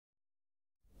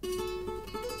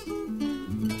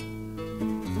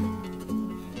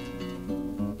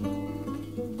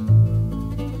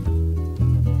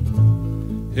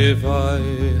If I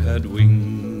had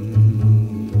wings,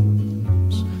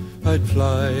 I'd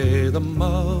fly the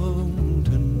mountains.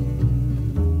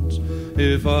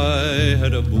 If I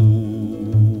had a boat,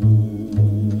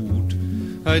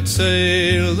 I'd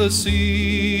sail the sea.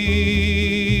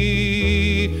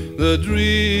 The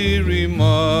dreary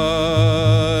miles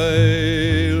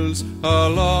are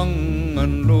long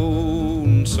and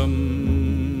lonesome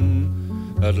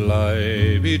that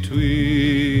lie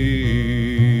between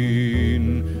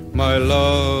my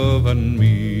love and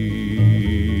me.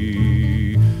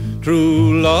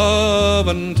 True love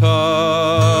and time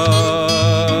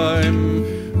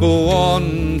go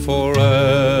on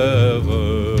forever,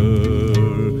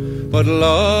 but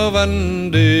love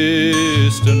and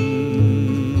distance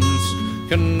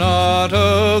cannot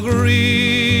agree.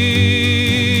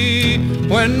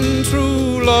 When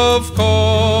true love calls,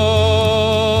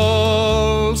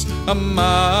 a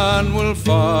man will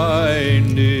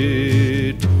find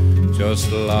it,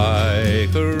 just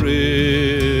like a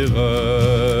river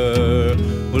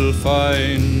will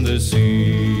find the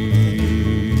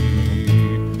sea.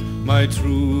 My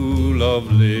true love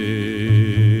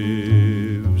lives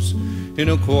in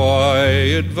a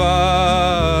quiet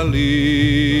valley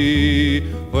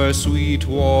where sweet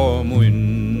warm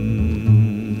winds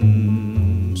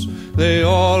they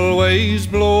always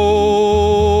blow.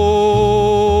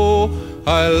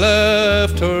 I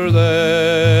left her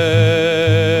there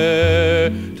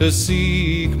to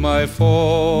seek my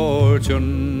fortune,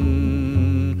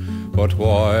 but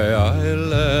why I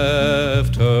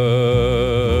left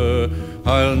her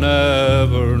I'll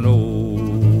never know.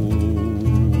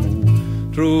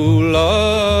 True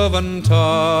love and time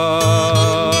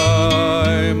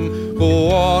go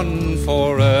on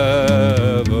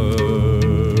forever,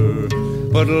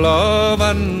 but love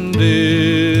and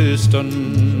distance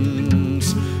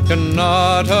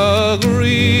cannot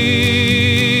agree.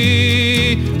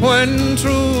 When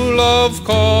true love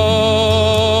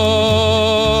calls,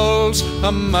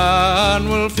 a man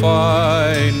will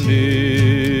find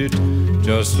it,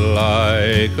 just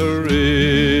like a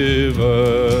river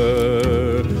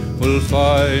will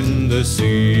find the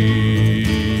sea.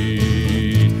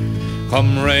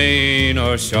 Come rain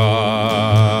or shine,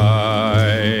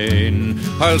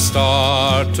 I'll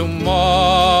start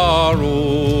tomorrow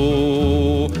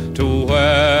to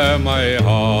where my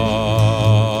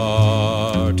heart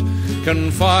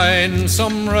can find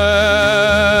some rest,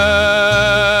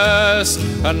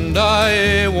 and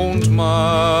I won't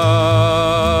mind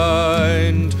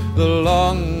the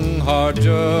long hard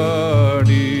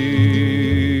journey.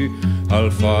 I'll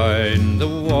find the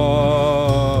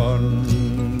one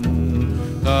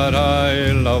that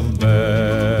I love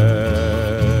best.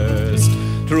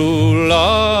 True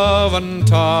love and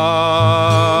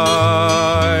time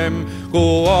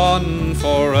go on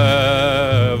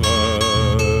forever,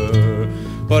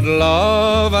 but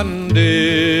love and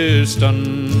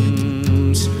distance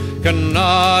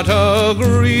cannot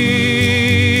agree.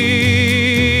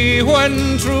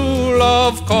 When true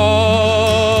love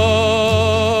calls,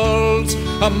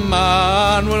 a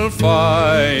man will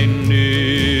find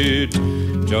it,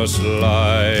 just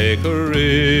like a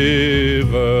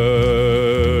river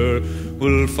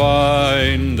will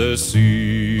find the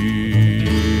sea.